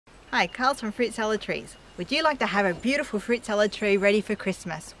Hi, Carl's from Fruit Salad Trees. Would you like to have a beautiful fruit salad tree ready for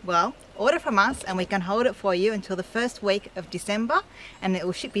Christmas? Well, order from us and we can hold it for you until the first week of December, and it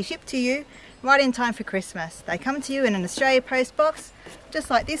will be shipped to you right in time for Christmas. They come to you in an Australia Post box, just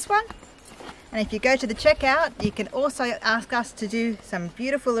like this one. And if you go to the checkout, you can also ask us to do some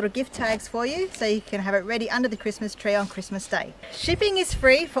beautiful little gift tags for you so you can have it ready under the Christmas tree on Christmas Day. Shipping is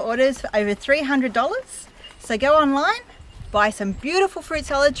free for orders for over $300. So go online, buy some beautiful fruit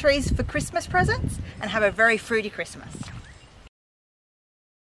salad trees for Christmas presents, and have a very fruity Christmas.